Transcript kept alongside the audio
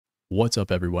What's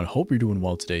up, everyone? Hope you're doing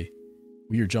well today.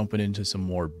 We are jumping into some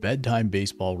more bedtime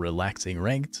baseball relaxing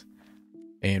ranked,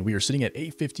 and we are sitting at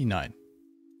 859.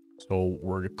 So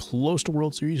we're close to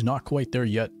World Series, not quite there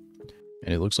yet,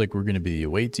 and it looks like we're going to be the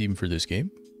away team for this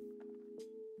game.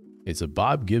 It's a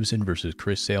Bob Gibson versus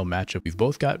Chris Sale matchup. We've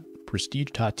both got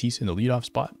Prestige Tatis in the leadoff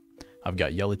spot. I've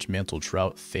got Yelich, Mantle,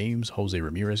 Trout, Thames, Jose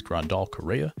Ramirez, Grandal,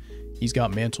 Correa. He's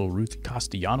got Mantle, Ruth,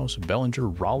 Castellanos, Bellinger,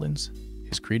 Rollins,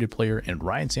 his created player, and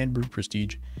Ryan Sandberg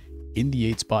Prestige in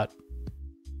the 8th spot,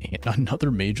 and another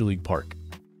Major League Park.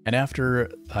 And after,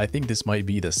 I think this might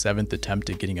be the 7th attempt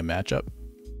at getting a matchup,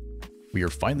 we are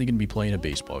finally going to be playing a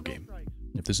baseball game.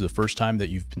 If this is the first time that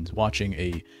you've been watching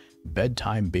a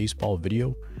bedtime baseball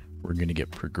video, we're going to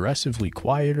get progressively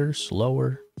quieter,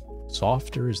 slower,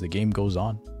 softer as the game goes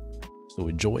on. So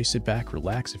enjoy, sit back,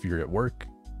 relax if you're at work,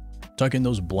 tuck in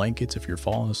those blankets if you're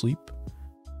falling asleep,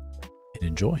 and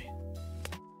enjoy.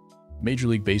 Major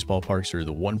League Baseball parks are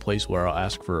the one place where I'll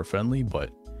ask for a friendly, but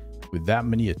with that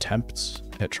many attempts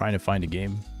at trying to find a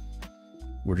game,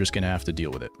 we're just going to have to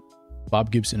deal with it. Bob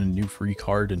Gibson, a new free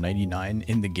card to 99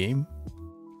 in the game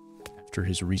after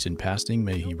his recent passing.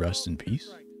 May he rest in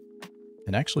peace.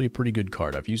 And actually a pretty good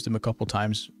card. I've used him a couple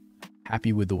times.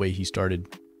 Happy with the way he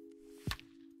started.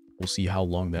 We'll see how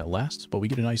long that lasts, but we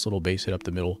get a nice little base hit up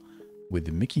the middle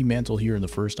with Mickey Mantle here in the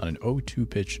first on an 0-2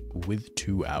 pitch with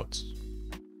 2 outs.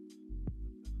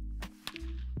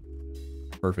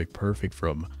 Perfect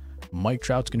from Mike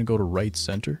Trout's going to go to right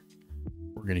center.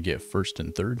 We're going to get first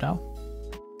and third now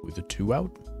with a 2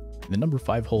 out. And the number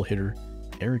 5 hole hitter,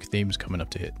 Eric Thames, coming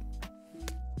up to hit.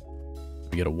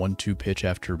 We get a 1-2 pitch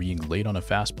after being late on a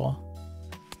fastball.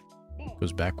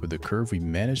 Goes back with the curve. We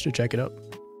managed to check it up.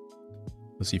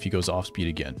 Let's see if he goes off speed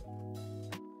again.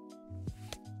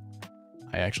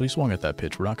 I actually swung at that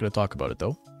pitch. We're not going to talk about it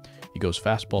though. He goes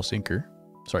fastball sinker.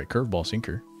 Sorry, curveball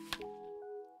sinker.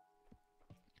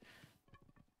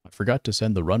 I forgot to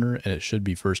send the runner, and it should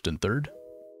be first and third.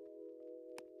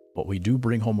 But we do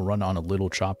bring home a run on a little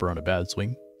chopper on a bad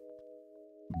swing.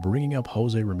 Bringing up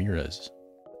Jose Ramirez.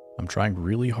 I'm trying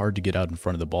really hard to get out in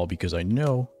front of the ball because I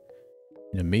know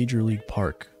in a Major League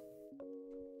Park,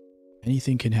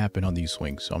 anything can happen on these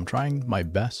swings. So I'm trying my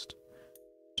best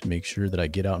to make sure that I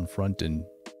get out in front and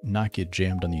not get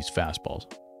jammed on these fastballs.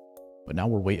 But now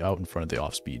we're way out in front of the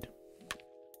off speed.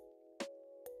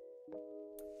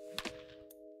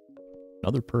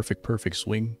 Another perfect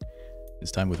swing. This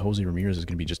time with Jose Ramirez is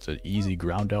going to be just an easy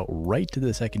ground out right to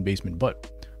the second baseman.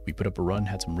 But we put up a run,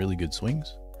 had some really good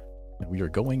swings. And we are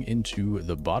going into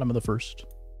the bottom of the first.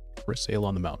 Chris Sale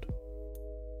on the mound.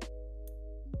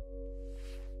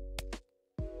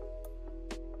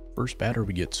 First batter,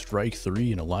 we get strike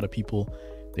 3, and a lot of people,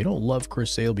 they don't love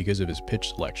Chris Sale because of his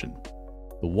pitch selection.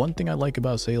 The one thing I like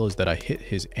about Sale is that I hit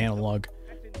his analog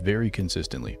very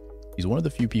consistently. He's one of the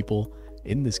few people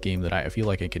in this game that I feel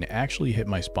like I can actually hit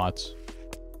my spots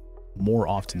more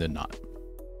often than not.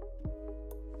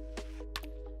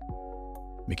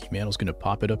 Mickey Mantle's going to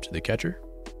pop it up to the catcher.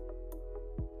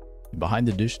 Behind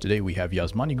the dish today, we have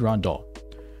Yasmani Grandal.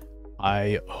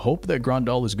 I hope that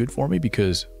Grandal is good for me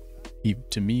because he,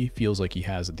 to me, feels like he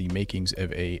has the makings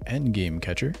of a endgame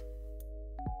catcher.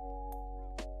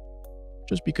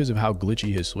 Just because of how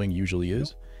glitchy his swing usually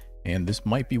is, and this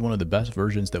might be one of the best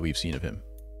versions that we've seen of him.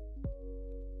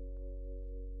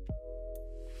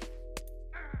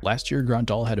 Last year,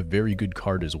 Grandal had a very good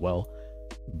card as well,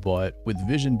 but with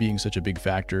vision being such a big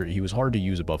factor, he was hard to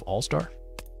use above All-Star,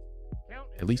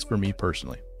 at least for me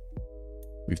personally.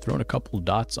 We've thrown a couple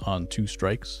dots on 2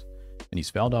 strikes, and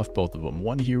he's fouled off both of them.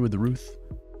 One here with the Ruth,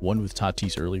 one with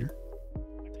Tatis earlier.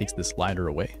 Takes the slider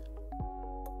away.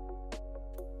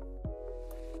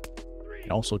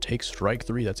 And also takes strike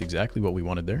 3. That's exactly what we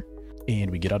wanted there.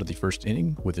 And we get out of the first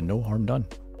inning with a no harm done.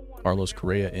 Carlos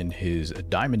Correa in his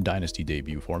Diamond Dynasty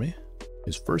debut for me.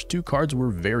 His first 2 cards were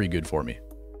very good for me.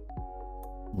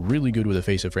 Really good with the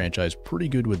face of franchise, pretty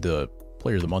good with the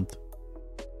player of the month.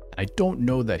 I don't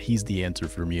know that he's the answer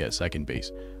for me at second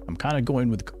base. I'm kind of going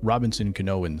with Robinson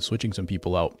Cano and switching some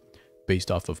people out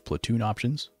based off of platoon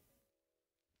options.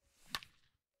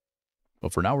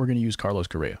 But for now, we're going to use Carlos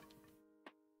Correa.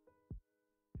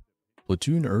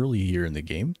 Platoon early here in the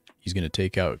game. He's going to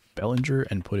take out Bellinger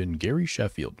and put in Gary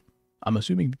Sheffield. I'm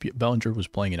assuming Bellinger was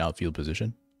playing an outfield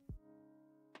position.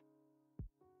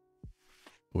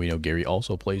 We know Gary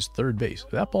also plays third base.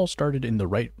 That ball started in the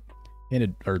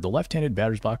right-handed or the left-handed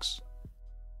batter's box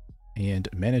and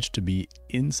managed to be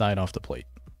inside off the plate.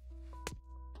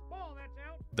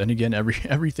 Then again,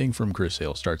 everything from Chris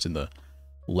Sale starts in the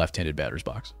left-handed batter's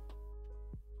box.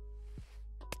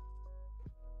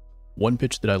 One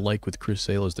pitch that I like with Chris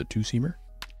Sale is the two-seamer.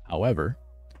 However,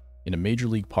 in a major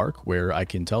league park where I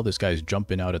can tell this guy's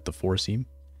jumping out at the 4-seam,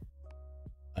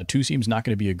 a 2-seam's not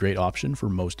going to be a great option for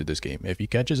most of this game. If he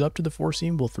catches up to the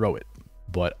 4-seam, we'll throw it.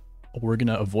 But we're going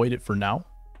to avoid it for now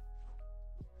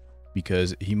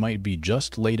because he might be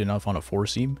just late enough on a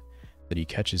 4-seam that he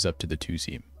catches up to the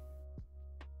 2-seam.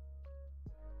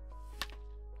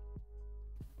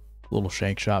 Little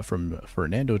shank shot from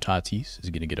Fernando Tatis is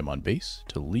going to get him on base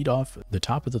to lead off the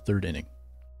top of the 3rd inning.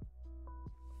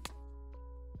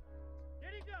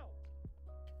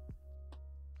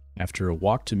 After a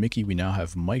walk to Mickey, we now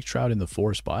have Mike Trout in the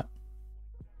 4 spot.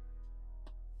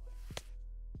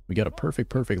 We got a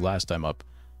perfect last time up.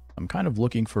 I'm kind of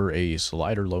looking for a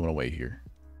slider low and away here.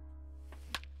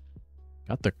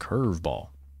 Got the curveball.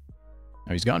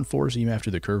 Now he's gotten 4-seam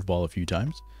after the curveball a few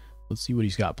times. Let's see what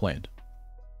he's got planned.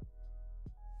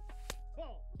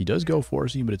 He does go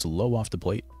 4-seam, but it's low off the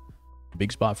plate.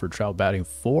 Big spot for Trout, batting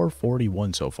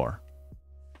 .441 so far.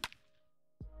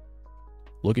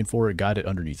 Looking for it, got it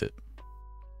underneath it.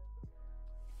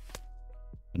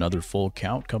 Another full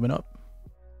count coming up.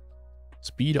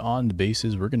 Speed on the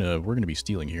bases. We're gonna be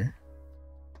stealing here.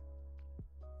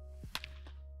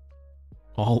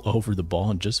 All over the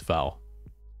ball and just foul.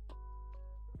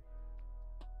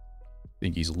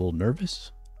 Think he's a little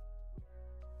nervous.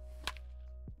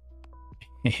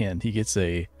 And he gets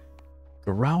a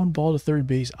ground ball to 3rd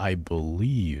base. I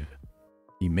believe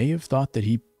he may have thought that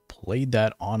he played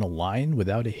that on a line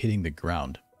without it hitting the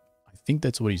ground. I think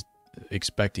that's what he's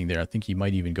expecting there. I think he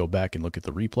might even go back and look at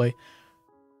the replay.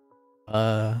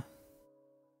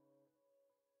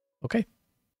 Okay.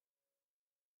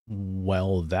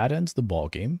 Well, that ends the ball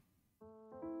game.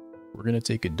 We're going to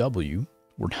take a W.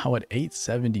 We're now at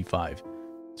 875.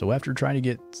 So after trying to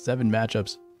get 7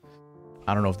 matchups,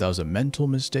 I don't know if that was a mental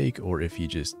mistake or if he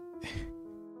just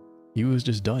he was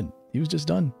just done. He was just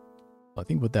done. I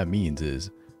think what that means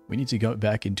is we need to go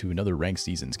back into another ranked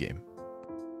seasons game.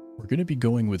 We're going to be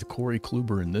going with Corey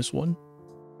Kluber in this one.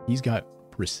 He's got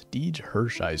Prestige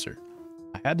Hershiser.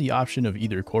 I had the option of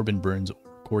either Corbin Burns or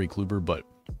Corey Kluber, but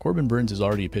Corbin Burns is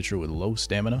already a pitcher with low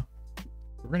stamina.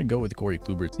 We're going to go with Corey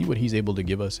Kluber, see what he's able to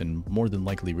give us, and more than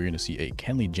likely we're going to see a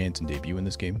Kenley Jansen debut in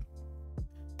this game.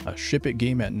 A ship it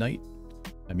game at night.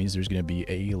 That means there's going to be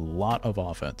a lot of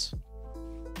offense.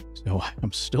 So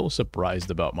I'm still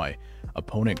surprised about my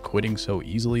opponent quitting so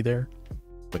easily there.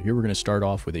 But here we're going to start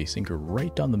off with a sinker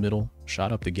right down the middle,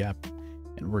 shot up the gap,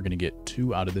 and we're going to get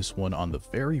 2 out of this one on the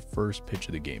very first pitch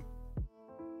of the game.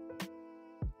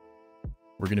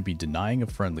 We're going to be denying a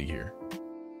friendly here.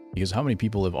 Because how many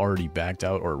people have already backed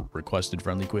out or requested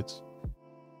friendly quits?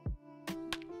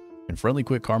 And friendly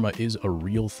quit karma is a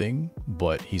real thing,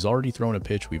 but he's already thrown a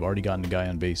pitch. We've already gotten a guy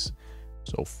on base.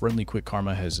 So friendly quit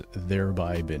karma has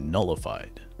thereby been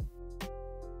nullified.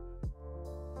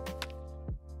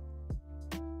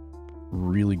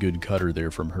 Really good cutter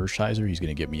there from Hershiser. He's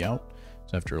going to get me out.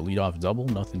 So after a leadoff double,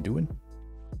 nothing doing.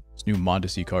 This new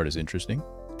Mondesi card is interesting.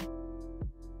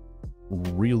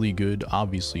 Really good,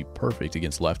 obviously perfect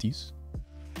against lefties.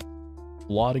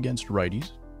 Flawed against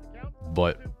righties,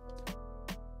 but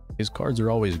his cards are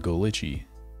always glitchy.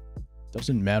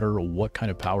 Doesn't matter what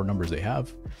kind of power numbers they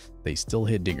have, they still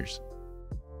hit dingers.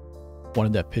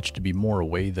 Wanted that pitch to be more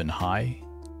away than high,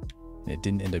 and it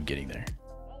didn't end up getting there.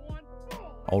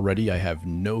 Already I have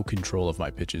no control of my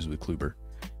pitches with Kluber.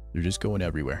 They're just going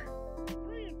everywhere.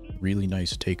 Really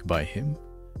nice take by him.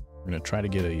 We're going to try to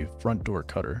get a front door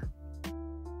cutter.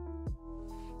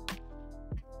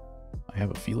 I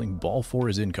have a feeling ball 4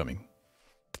 is incoming.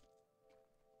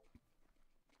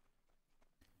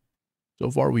 So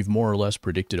far, we've more or less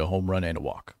predicted a home run and a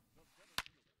walk.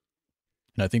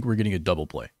 And I think we're getting a double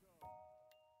play.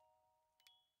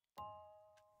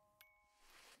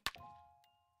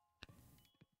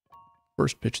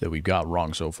 First pitch that we've got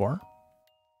wrong so far.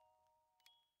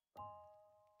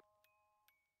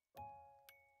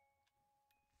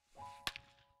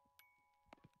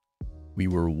 We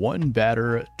were 1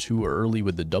 batter too early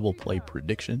with the double play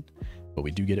prediction, but we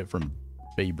do get it from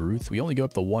Babe Ruth. We only go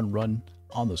up the 1 run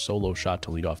on the solo shot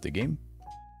to lead off the game.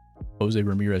 Jose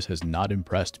Ramirez has not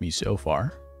impressed me so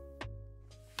far.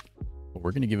 But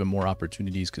we're going to give him more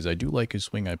opportunities because I do like his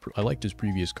swing. I liked his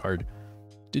previous card.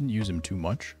 Didn't use him too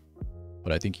much,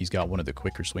 but I think he's got one of the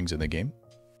quicker swings in the game.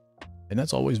 And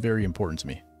that's always very important to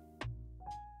me.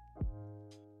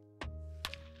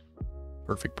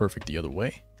 Perfect the other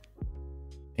way.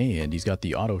 And he's got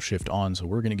the auto shift on, so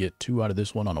we're going to get 2 out of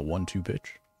this one on a 1-2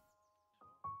 pitch.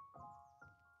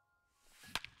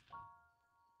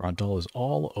 Frontal is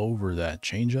all over that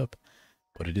changeup,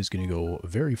 but it is going to go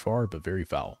very far, but very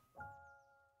foul.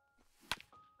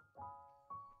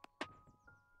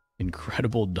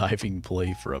 Incredible diving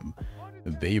play from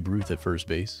Babe Ruth at first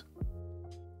base.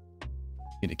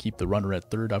 Gonna keep the runner at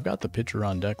third. I've got the pitcher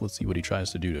on deck. Let's see what he tries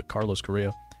to do to Carlos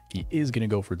Correa. He is gonna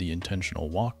go for the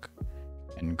intentional walk.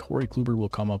 And Corey Kluber will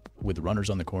come up with runners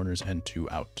on the corners and 2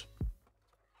 out.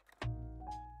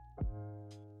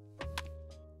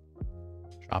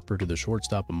 Chopper to the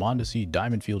shortstop, Mondesi,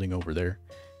 diamond fielding over there.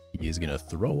 He is gonna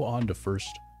throw on to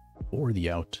first for the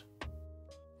out.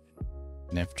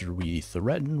 And after we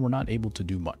threaten, we're not able to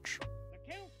do much.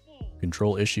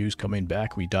 Control issues coming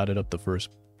back. We dotted up the first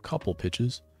couple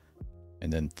pitches.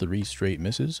 And then 3 straight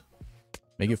misses.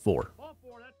 Make it 4.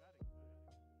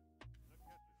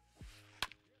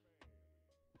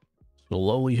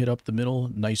 Slowly hit up the middle.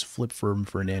 Nice flip from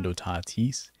Fernando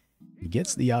Tatis. He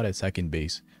gets the out at second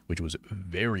base, which was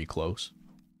very close.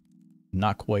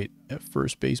 Not quite at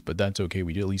first base, but that's okay.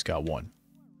 We at least got 1.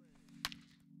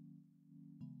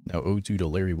 Now 0-2 to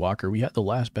Larry Walker. We had the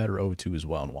last batter 0-2 as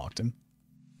well and walked him.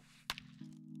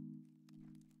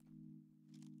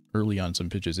 Early on some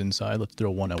pitches inside. Let's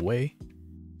throw one away.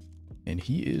 And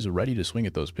he is ready to swing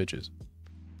at those pitches.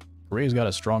 Correa's got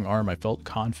a strong arm. I felt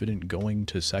confident going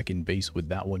to second base with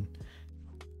that one.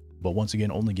 But once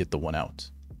again, only get the 1 out.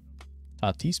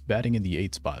 Tatis batting in the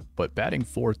 8th spot, but batting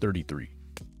 .433.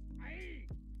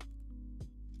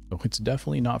 So it's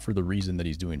definitely not for the reason that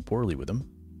he's doing poorly with him.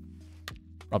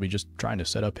 Probably just trying to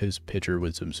set up his pitcher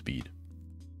with some speed.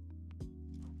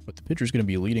 But the pitcher's going to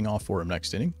be leading off for him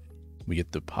next inning. We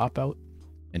get the pop out,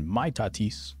 and my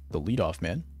Tatis, the leadoff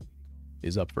man,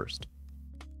 is up first.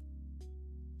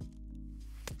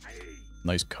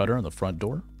 Nice cutter on the front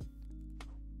door.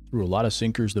 Threw a lot of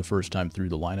sinkers the first time through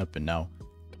the lineup, and now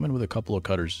coming with a couple of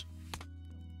cutters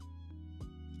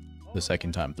the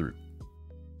second time through.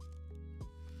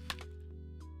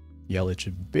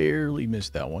 Yelich barely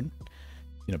missed that one.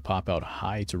 Gonna pop out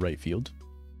high to right field.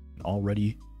 And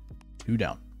already 2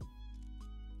 down.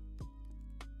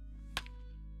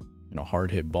 And a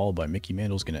hard hit ball by Mickey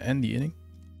Mantle's gonna end the inning.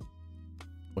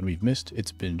 When we've missed,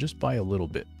 it's been just by a little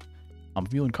bit. I'm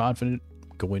feeling confident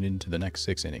going into the next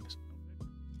 6 innings.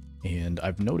 And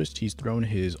I've noticed he's thrown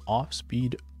his off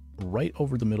speed right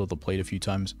over the middle of the plate a few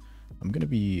times. I'm going to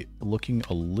be looking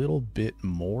a little bit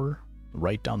more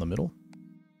right down the middle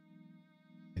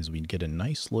as we get a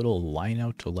nice little line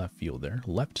out to left field there.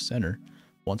 Left center.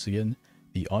 Once again,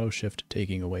 the auto shift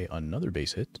taking away another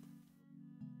base hit.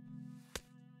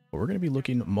 But we're going to be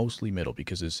looking mostly middle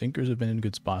because his sinkers have been in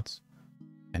good spots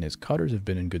and his cutters have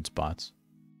been in good spots.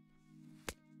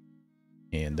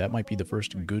 And that might be the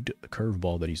first good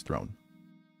curveball that he's thrown.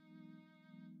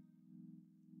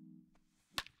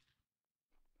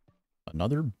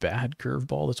 Another bad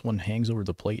curveball. This one hangs over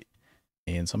the plate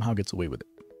and somehow gets away with it.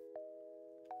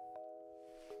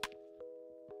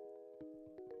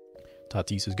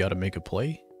 Tatis has got to make a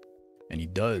play. And he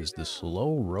does. The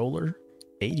slow roller,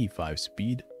 85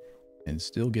 speed, and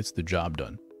still gets the job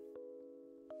done.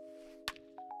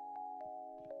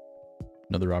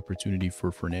 Another opportunity for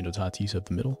Fernando Tatis up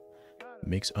the middle.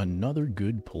 Makes another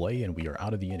good play, and we are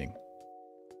out of the inning.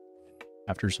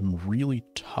 After some really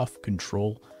tough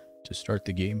control to start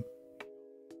the game,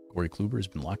 Corey Kluber has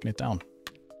been locking it down.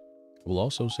 We'll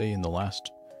also say in the last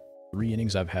 3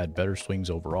 innings, I've had better swings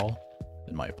overall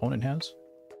than my opponent has.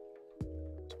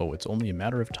 So it's only a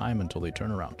matter of time until they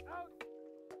turn around.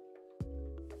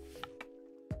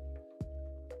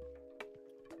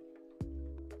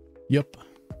 Yep.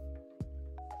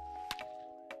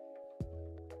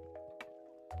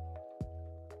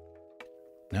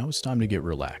 Now it's time to get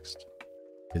relaxed.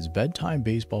 It's bedtime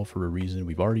baseball for a reason.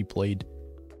 We've already played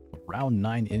around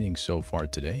 9 innings so far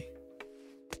today.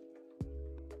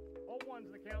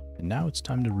 And now it's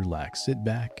time to relax. Sit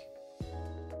back,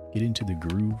 get into the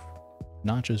groove,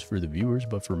 not just for the viewers,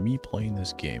 but for me playing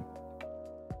this game.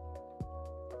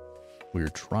 We were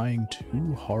trying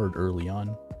too hard early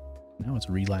on. Now it's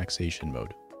relaxation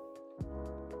mode.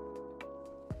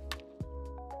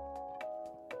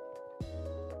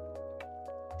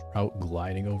 Trout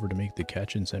gliding over to make the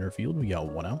catch in center field. We got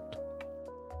 1 out.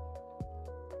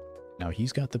 Now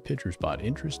he's got the pitcher spot.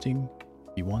 Interesting.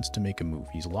 He wants to make a move.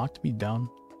 He's locked me down.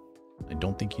 I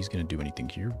don't think he's going to do anything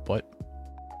here, but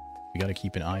we got to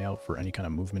keep an eye out for any kind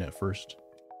of movement at first.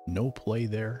 No play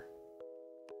there.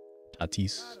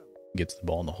 Tatis gets the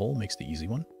ball in the hole, makes the easy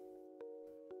one.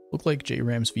 Looked like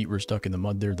J-Ram's feet were stuck in the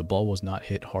mud there. The ball was not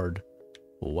hit hard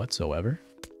whatsoever,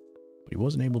 but he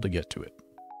wasn't able to get to it.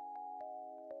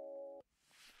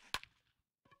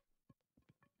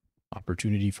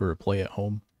 Opportunity for a play at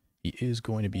home. He is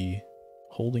going to be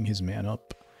holding his man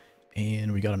up,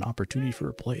 and we got an opportunity for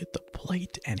a play at the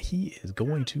plate, and he is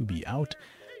going to be out.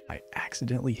 I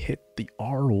accidentally hit the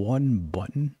R1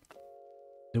 button.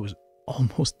 It was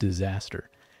almost disaster.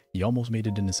 He almost made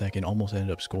it in a second, almost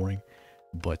ended up scoring.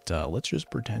 But let's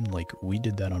just pretend like we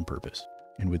did that on purpose.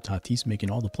 And with Tatis making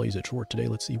all the plays at short today,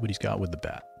 let's see what he's got with the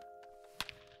bat.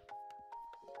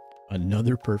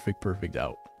 Another perfect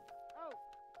out.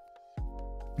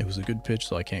 It was a good pitch,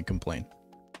 so I can't complain.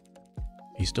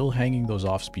 He's still hanging those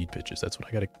off-speed pitches. That's what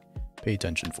I got to pay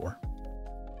attention for.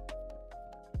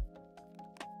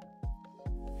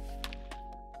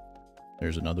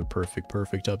 There's another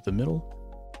perfect up the middle.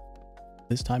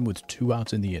 This time with 2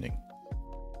 outs in the inning.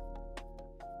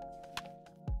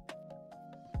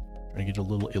 Trying to get a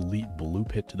little elite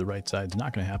bloop hit to the right side. It's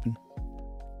not going to happen.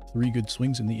 3 good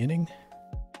swings in the inning.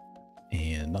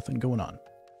 And nothing going on.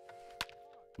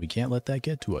 We can't let that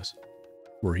get to us.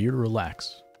 We're here to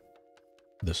relax.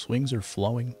 The swings are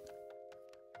flowing.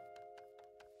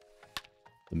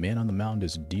 The man on the mound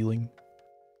is dealing.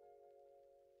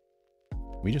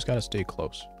 We just got to stay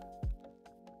close.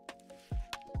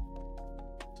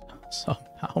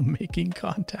 Somehow making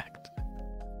contact.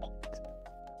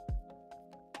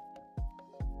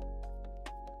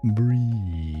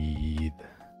 Breathe.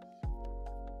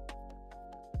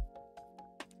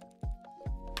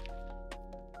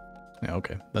 Yeah,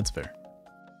 okay, that's fair.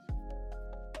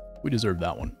 We deserve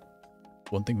that one.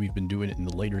 One thing we've been doing in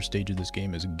the later stage of this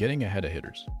game is getting ahead of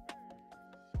hitters.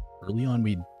 Early on,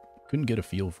 we couldn't get a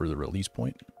feel for the release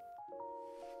point.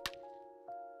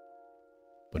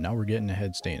 But now we're getting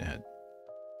ahead, staying ahead.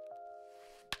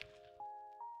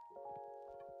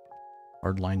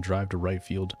 Hard line drive to right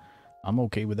field. I'm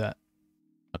okay with that.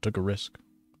 I took a risk.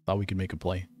 Thought we could make a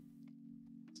play.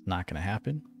 It's not going to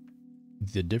happen.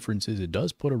 The difference is it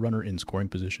does put a runner in scoring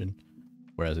position,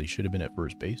 whereas he should have been at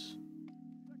first base.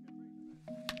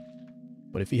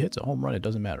 But if he hits a home run, it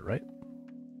doesn't matter, right?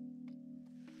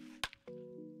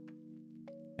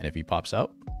 And if he pops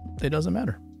out, it doesn't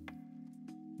matter.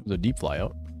 It was a deep fly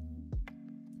out.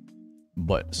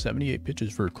 But 78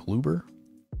 pitches for Kluber.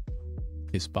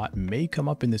 His spot may come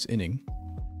up in this inning,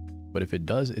 but if it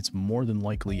does, it's more than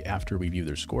likely after we've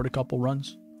either scored a couple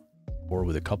runs or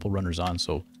with a couple runners on.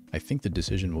 So I think the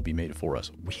decision will be made for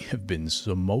us. We have been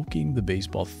smoking the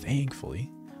baseball, thankfully,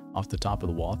 off the top of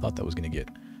the wall. I thought that was going to get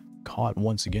caught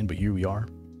once again, but here we are.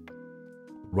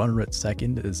 Runner at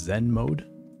second, Zen mode.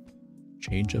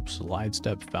 Changeup, slide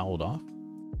step, fouled off.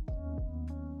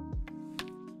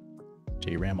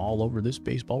 J-Ram all over this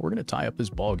baseball. We're going to tie up this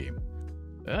ball game.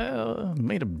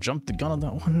 Made him jump the gun on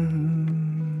that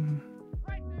one.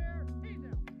 Right there, he's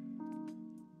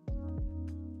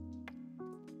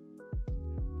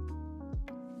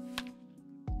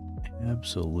out.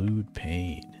 Absolute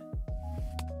pain.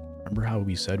 Remember how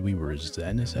we said we were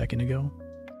zen a second ago?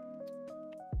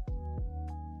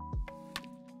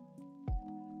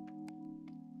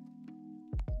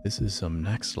 This is some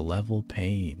next level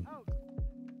pain.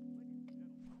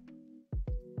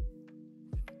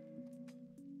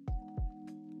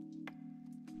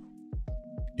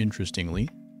 Interestingly,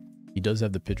 he does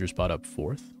have the pitcher spot up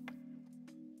fourth.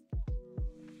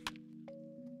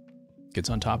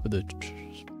 Gets on top of the...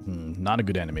 not a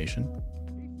good animation.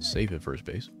 Safe at first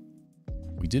base.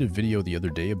 We did a video the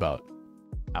other day about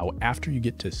how after you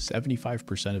get to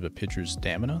 75% of a pitcher's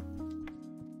stamina,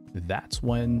 that's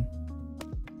when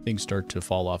things start to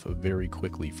fall off very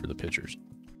quickly for the pitchers.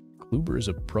 Kluber is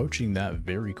approaching that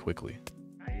very quickly.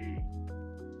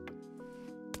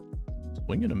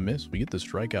 Swing and a miss. We get the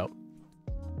strikeout.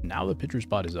 Now the pitcher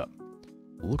spot is up.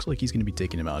 It looks like he's going to be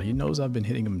taking him out. He knows I've been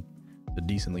hitting him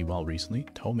decently well recently.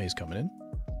 Tomei's coming in.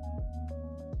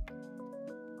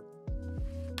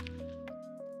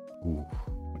 Ooh.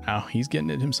 Now he's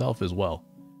getting it himself as well.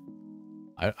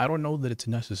 I don't know that it's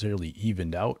necessarily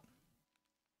evened out,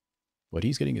 but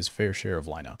he's getting his fair share of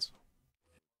lineouts.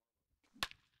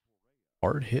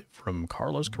 Hard hit from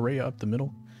Carlos Correa up the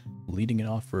middle, leading it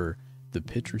off for the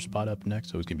pitcher spot up next,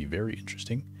 so it's going to be very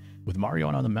interesting. With Mario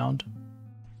on the mound,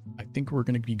 I think we're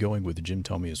going to be going with Jim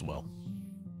Thome as well.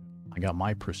 I got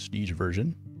my Prestige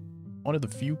version. One of the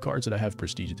few cards that I have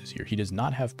Prestige this year. He does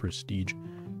not have Prestige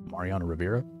Mariano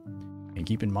Rivera. And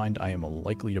keep in mind, I am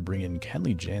likely to bring in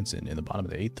Kenley Jansen in the bottom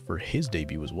of the 8th for his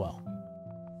debut as well.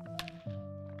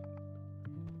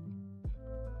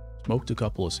 Smoked a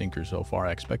couple of sinkers so far.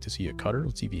 I expect to see a cutter.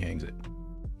 Let's see if he hangs it.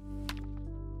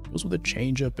 Goes with a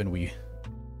changeup, and we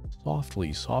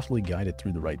softly guide it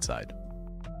through the right side.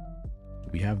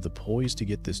 We have the poise to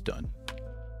get this done.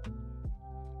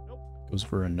 Goes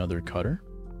for another cutter.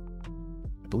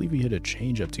 I believe we hit a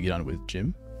changeup to get on with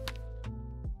Jim.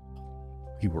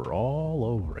 We were all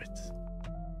over it.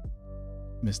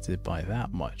 Missed it by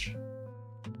that much.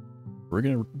 We're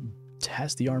going to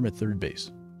test the arm at third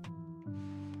base.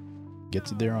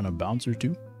 Gets it there on a bounce or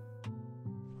two.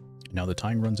 Now the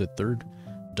tying runs at third.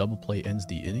 Double play ends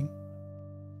the inning.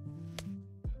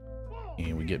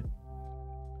 And we get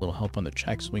a little help on the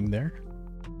check swing there.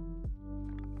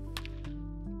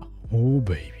 Oh,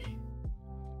 baby.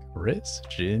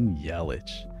 Christian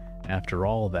Yelich. After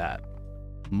all that,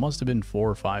 must have been 4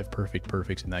 or 5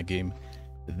 perfects in that game.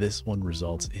 This one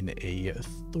results in a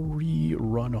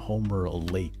 3-run homer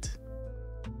late.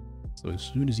 So as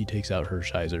soon as he takes out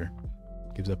Hershiser,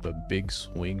 gives up a big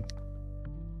swing.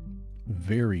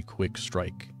 Very quick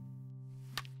strike.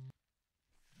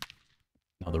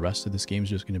 Now the rest of this game is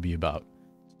just going to be about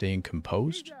staying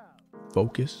composed,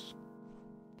 focus,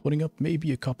 putting up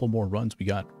maybe a couple more runs. We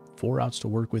got 4 outs to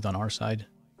work with on our side,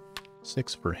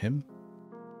 6 for him.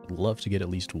 I'd love to get at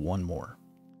least 1 more.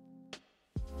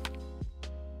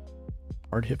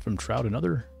 Hard hit from Trout,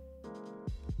 another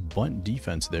bunt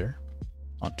defense there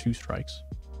on 2 strikes.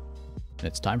 And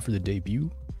it's time for the debut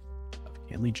of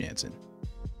Kenley Jansen.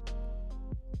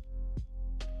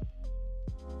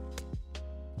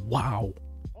 Wow.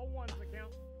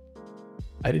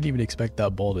 I didn't even expect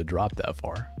that ball to drop that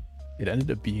far. It ended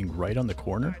up being right on the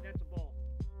corner,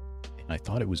 and I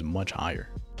thought it was much higher.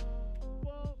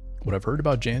 What I've heard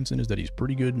about Jansen is that he's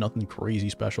pretty good, nothing crazy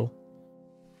special.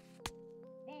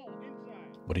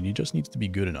 But he just needs to be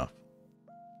good enough.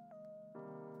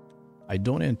 I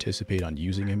don't anticipate on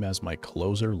using him as my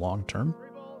closer long term.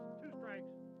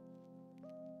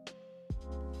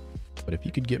 But if he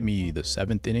could get me the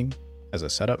 7th inning as a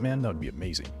setup man, that would be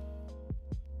amazing.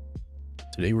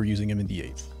 Today we're using him in the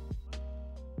 8th.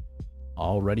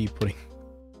 Already putting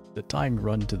the tying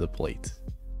run to the plate.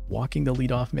 Walking the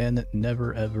leadoff man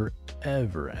never, ever,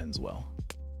 ever ends well.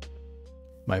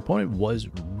 My opponent was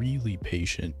really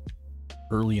patient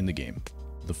early in the game.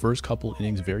 The first couple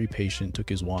innings, very patient, took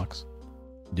his walks,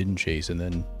 didn't chase, and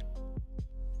then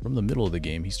from the middle of the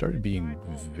game, he started being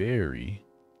very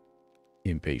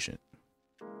impatient.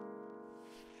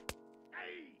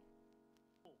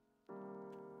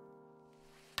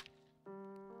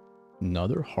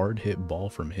 Another hard hit ball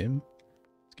from him.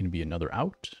 It's going to be another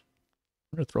out.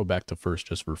 I'm going to throw back to first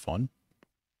just for fun.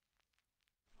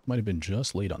 Might have been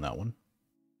just late on that one.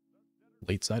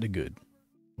 Late side of good.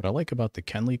 What I like about the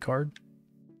Kenley card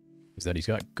is that he's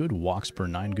got good walks per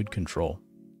 9, good control.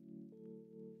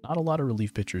 Not a lot of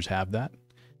relief pitchers have that.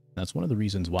 That's one of the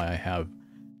reasons why I have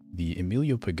the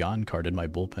Emilio Pagan card in my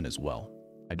bullpen as well.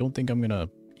 I don't think I'm going to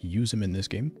use him in this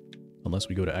game unless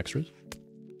we go to extras.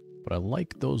 But I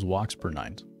like those walks per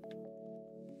 9s.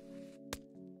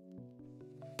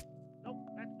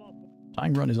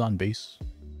 Tying run is on base.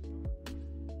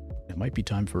 It might be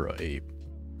time for a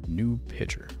new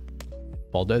pitcher.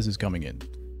 Valdez is coming in.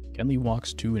 Kenley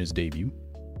walks 2 in his debut.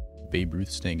 Babe Ruth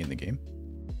staying in the game.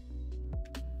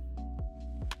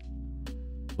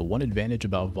 The one advantage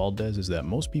about Valdez is that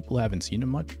most people haven't seen him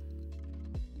much.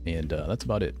 And that's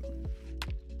about it.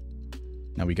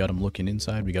 Now we got him looking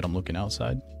inside. We got him looking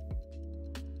outside.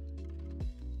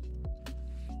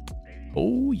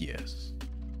 Oh, yes.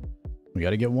 We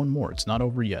got to get one more. It's not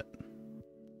over yet.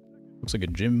 Looks like a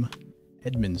Jim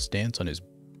Edmonds stance on his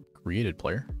created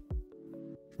player.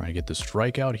 Trying to get the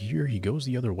strikeout here. He goes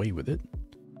the other way with it.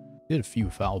 Did a few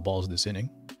foul balls this inning.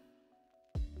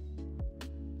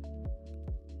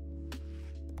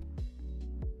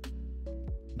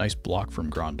 Nice block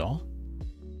from Grandal.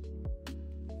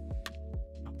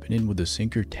 Up and in with the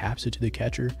sinker. Taps it to the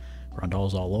catcher.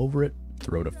 Grandal's all over it.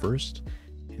 Throw to first.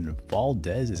 And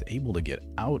Valdez is able to get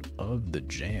out of the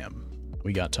jam.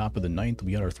 We got top of the 9th.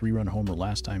 We got our 3-run homer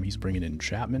last time. He's bringing in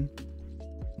Chapman.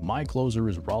 My closer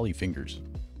is Raleigh Fingers.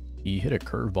 He hit a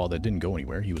curveball that didn't go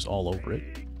anywhere. He was all over it.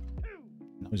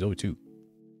 Now he's 0-2.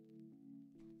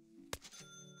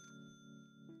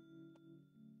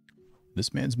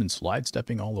 This man's been slide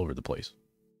stepping all over the place.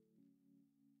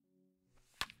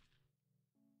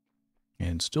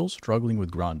 And still struggling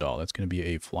with Grandal. That's going to be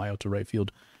a fly out to right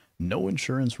field. No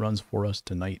insurance runs for us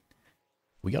tonight.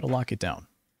 We got to lock it down.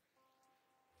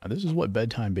 Now, this is what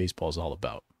bedtime baseball is all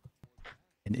about.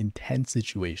 An intense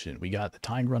situation. We got the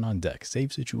tying run on deck.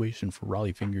 Save situation for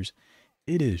Raleigh Fingers.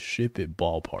 It is Ship It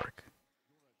Ballpark.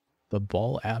 The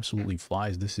ball absolutely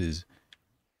flies. This is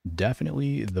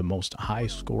definitely the most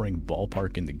high-scoring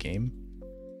ballpark in the game.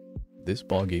 This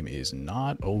ball game is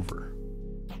not over.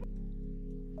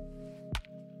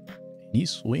 He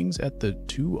swings at the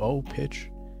 2-0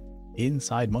 pitch.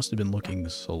 Inside, must have been looking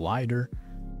slider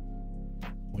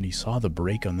when he saw the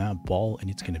break on that ball, and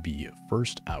it's going to be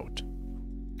first out.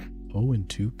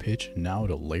 0-2 pitch now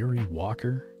to Larry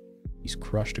Walker. He's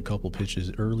crushed a couple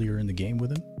pitches earlier in the game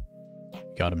with him.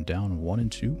 Got him down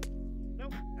 1-2.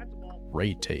 Nope, that's a ball.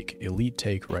 Great take. Elite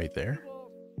take right there.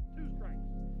 Balls, 2 strikes.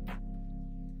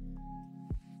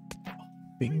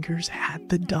 Fingers had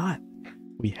the dot.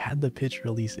 We had the pitch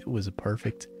release. It was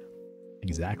perfect.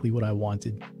 Exactly what I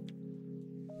wanted.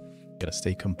 Gotta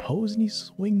stay composed, and he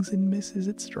swings and misses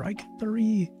at strike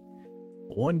 3.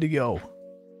 1 to go.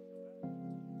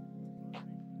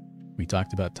 We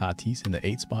talked about Tatis in the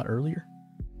 8 spot earlier.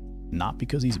 Not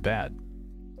because he's bad.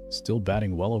 Still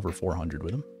batting well over 400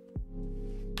 with him.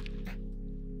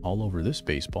 All over this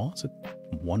baseball. It's a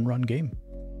 1-run game.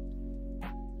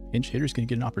 Pinch hitter's gonna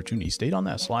get an opportunity. He stayed on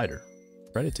that slider.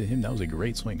 Credit to him, that was a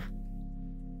great swing.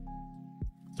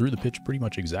 Threw the pitch pretty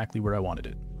much exactly where I wanted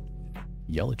it.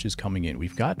 Yelich is coming in.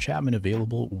 We've got Chapman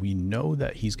available. We know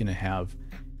that he's going to have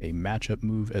a matchup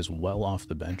move as well off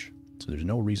the bench. So there's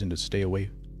no reason to stay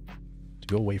away, to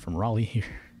go away from Raleigh here.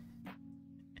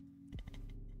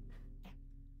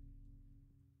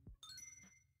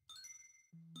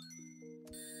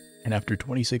 And after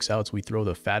 26 outs, we throw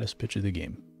the fattest pitch of the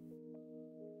game.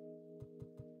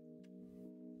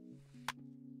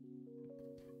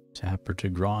 Tapper to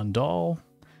Grandal.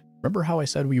 Remember how I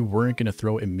said we weren't going to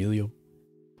throw Emilio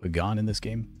Pagan in this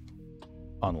game?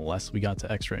 Unless we got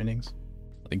to extra innings.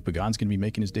 I think Pagan's going to be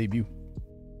making his debut.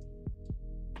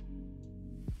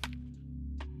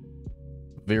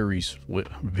 Very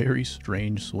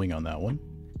strange swing on that one.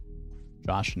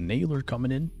 Josh Naylor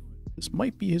coming in. This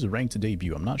might be his ranked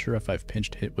debut. I'm not sure if I've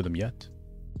pinched hit with him yet.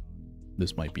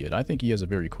 This might be it. I think he has a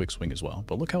very quick swing as well.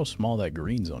 But look how small that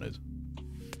green zone is.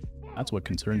 That's what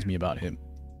concerns me about him.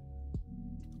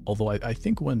 Although I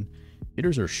think when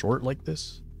hitters are short like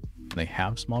this, and they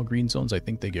have small green zones, I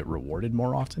think they get rewarded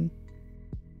more often.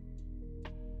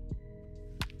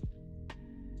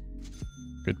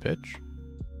 Good pitch.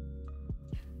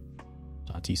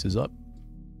 Tatis is up.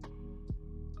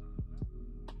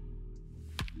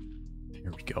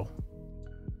 There we go.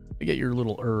 You get your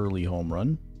little early home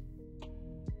run.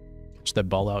 Catch that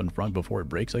ball out in front before it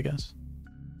breaks, I guess.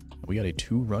 We got a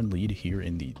 2-run lead here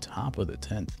in the top of the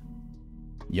 10th.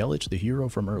 Yelich, the hero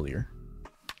from earlier.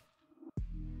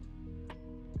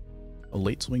 A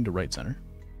late swing to right center.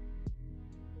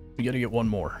 We got to get one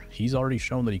more. He's already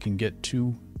shown that he can get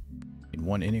 2 in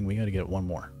 1 inning. We got to get 1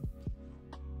 more.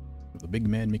 The big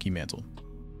man, Mickey Mantle.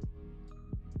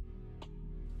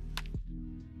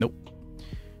 Nope.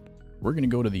 We're going to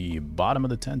go to the bottom of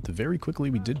the 10th. Very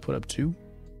quickly, we did put up 2.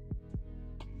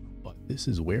 But this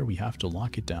is where we have to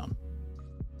lock it down.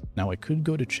 Now, I could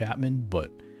go to Chapman, but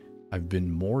I've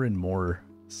been more and more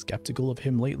skeptical of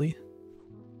him lately.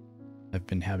 I've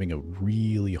been having a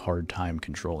really hard time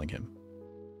controlling him.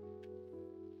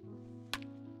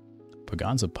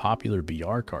 Pagan's a popular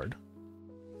BR card.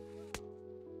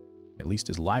 At least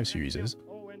his live series is.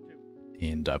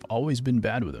 And I've always been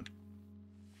bad with him.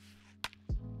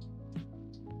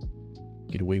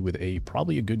 Get away with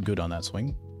probably a good on that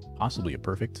swing. Possibly a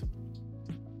perfect.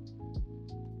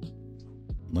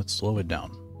 Let's slow it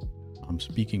down. I'm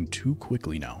speaking too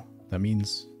quickly now. That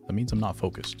means I'm not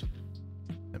focused.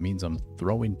 That means I'm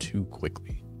throwing too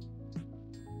quickly.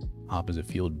 Opposite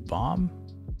field bomb.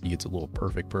 He gets a little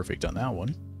perfect on that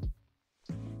one.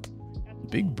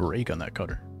 Big break on that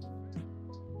cutter.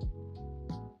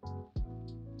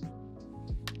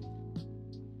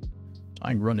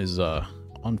 Tying run is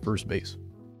on first base.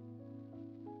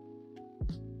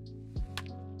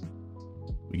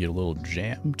 We get a little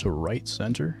jam to right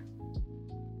center.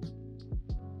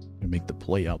 Gonna make the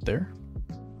play out there.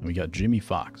 And we got Jimmy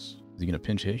Fox. Is he gonna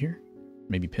pinch hit here?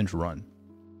 Maybe pinch run.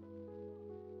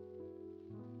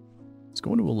 Let's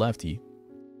go into a lefty.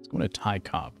 Let's go into Ty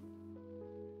Cobb.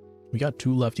 We got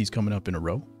 2 lefties coming up in a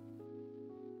row.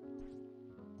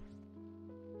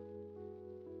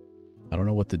 I don't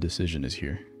know what the decision is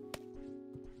here.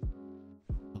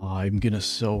 Oh, I'm gonna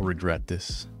so regret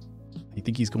this. I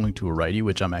think he's going to a righty,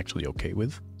 which I'm actually okay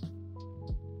with.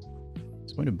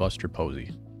 He's going to Buster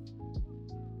Posey.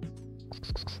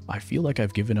 I feel like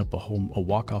I've given up a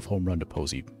walk-off home run to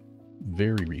Posey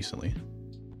very recently.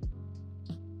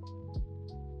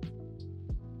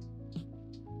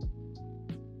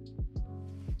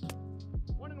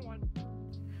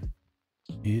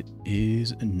 It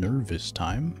is nervous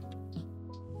time.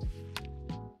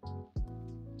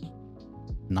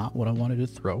 Not what I wanted to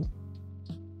throw.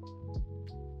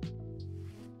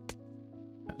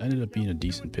 That ended up being a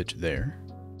decent pitch there.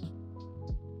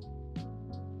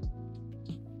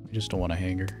 I just don't want a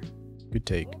hanger. Good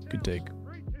take, good take.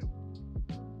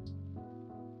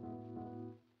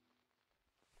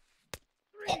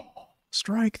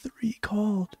 Strike 3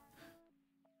 called.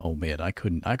 Oh man, I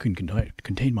couldn't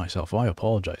contain myself. I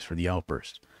apologize for the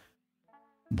outburst.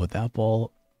 but that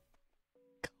ball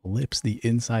clips the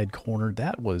inside corner.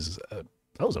 That was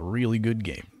a really good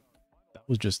game. That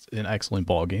was just an excellent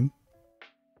ball game.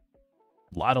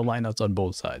 A lot of lineouts on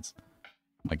both sides.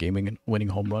 My gaming winning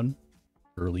home run,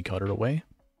 early cutter away.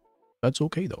 That's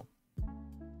okay though.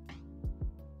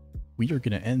 We are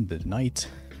going to end the night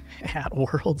at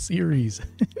World Series.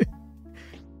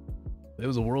 It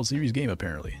was a World Series game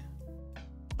apparently.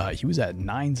 He was at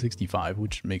 965,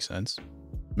 which makes sense.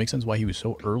 Makes sense why he was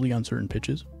so early on certain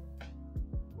pitches.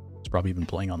 He's probably been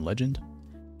playing on Legend.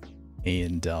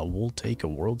 And we'll take a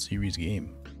World Series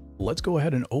game. Let's go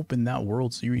ahead and open that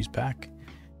World Series pack.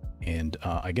 And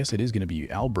I guess it is going to be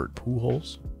Albert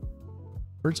Pujols.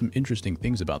 Heard some interesting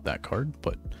things about that card,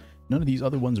 but none of these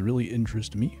other ones really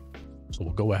interest me. So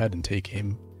we'll go ahead and take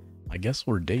him. I guess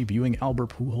we're debuting Albert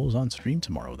Pujols on stream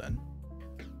tomorrow then.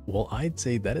 Well, I'd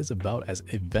say that is about as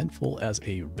eventful as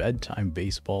a bedtime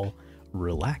baseball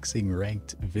relaxing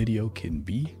ranked video can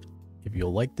be. If you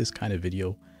like this kind of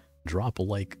video, drop a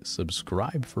like,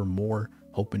 subscribe for more.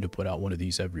 Hoping to put out one of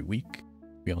these every week.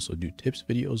 We also do tips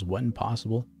videos when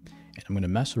possible. And I'm going to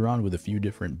mess around with a few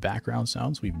different background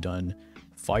sounds. We've done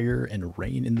fire and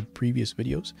rain in the previous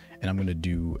videos. And I'm going to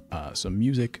do some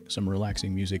music, some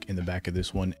relaxing music in the back of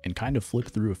this one and kind of flip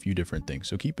through a few different things.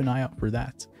 So keep an eye out for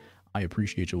that. I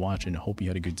appreciate you watching. I hope you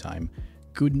had a good time.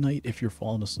 Good night if you're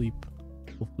falling asleep.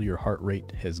 Hopefully your heart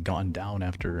rate has gone down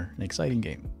after an exciting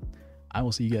game. I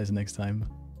will see you guys next time.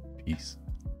 Peace.